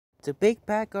to bake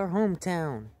back our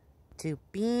hometown to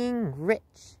being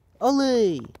rich.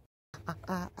 Ole!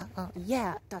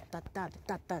 Yeah, da da da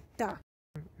da da da.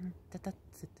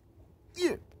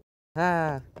 Yeah.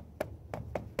 Ah.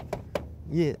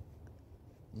 Yeah.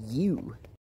 You.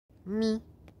 Me.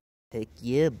 Heck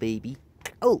yeah, baby.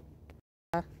 Oh.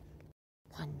 1,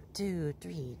 2,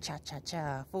 3, cha cha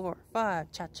cha. 4,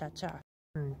 5, cha cha cha.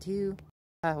 1, 2.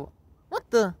 What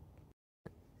the?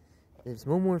 There's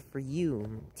one more for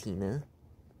you, Tina.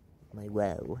 My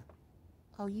wow.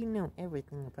 Oh, you know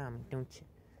everything about me, don't you?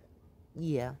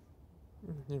 Yeah.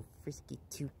 You frisky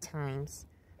 2 times.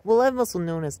 Well, I'm also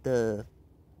known as the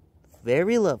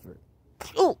Fairy Lover.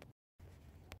 Oh!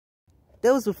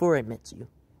 That was before I met you.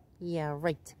 Yeah,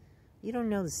 right. You don't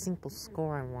know the simple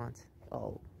score I want.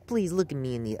 Oh, please look at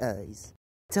me in the eyes.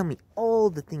 Tell me all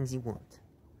the things you want.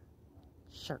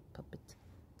 Shark puppet.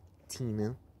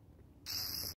 Tina.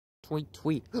 Tweet,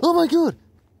 tweet. Oh my god!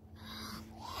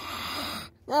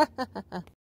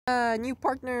 New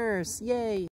partners!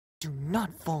 Yay! Do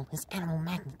not fall his animal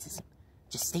magnetism.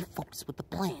 Just stay focused with the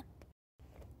plan.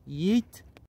 Yeet.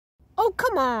 Oh,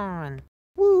 come on!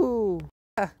 Woo!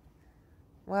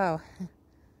 Wow.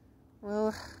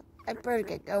 Well, I better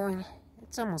get going.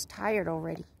 It's almost tired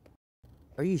already.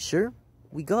 Are you sure?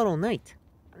 We got all night.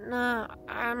 Nah,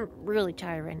 I'm really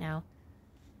tired right now.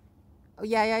 Oh,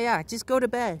 yeah. Just go to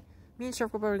bed. Me and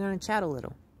Shark are gonna chat a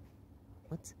little.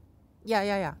 What?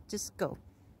 Yeah. Just go.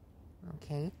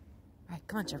 Okay. Alright,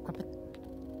 come on, Shark Puppet.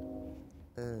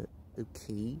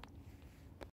 Okay.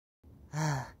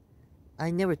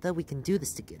 I never thought we can do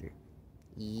this together.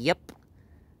 Yep.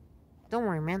 Don't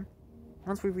worry, man.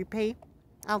 Once we repay,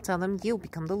 I'll tell them you'll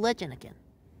become the legend again.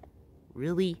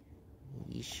 Really?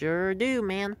 You sure do,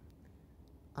 man.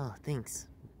 Oh, thanks,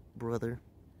 brother.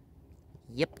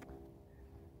 Yep.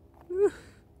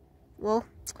 Well,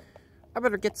 I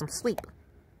better get some sleep.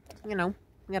 You know,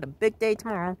 we got a big day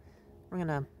tomorrow. We're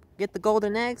gonna get the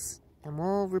golden eggs, and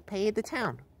we'll repay the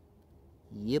town.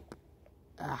 Yep.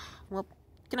 Well,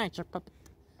 good night, Shark Puppet.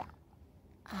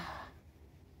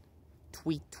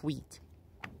 Tweet, tweet.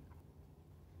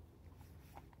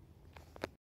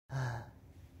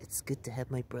 It's good to have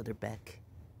my brother back.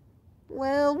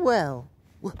 Well.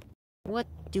 What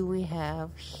do we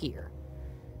have here?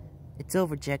 It's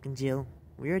over, Jack and Jill.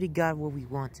 We already got what we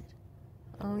wanted.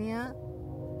 Oh, yeah?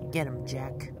 Get him,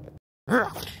 Jack.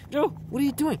 Joe, what are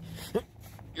you doing?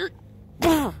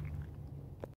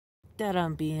 That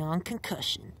I'm beyond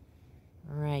concussion.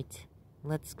 Right,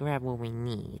 let's grab what we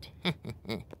need.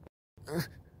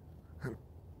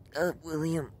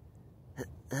 William.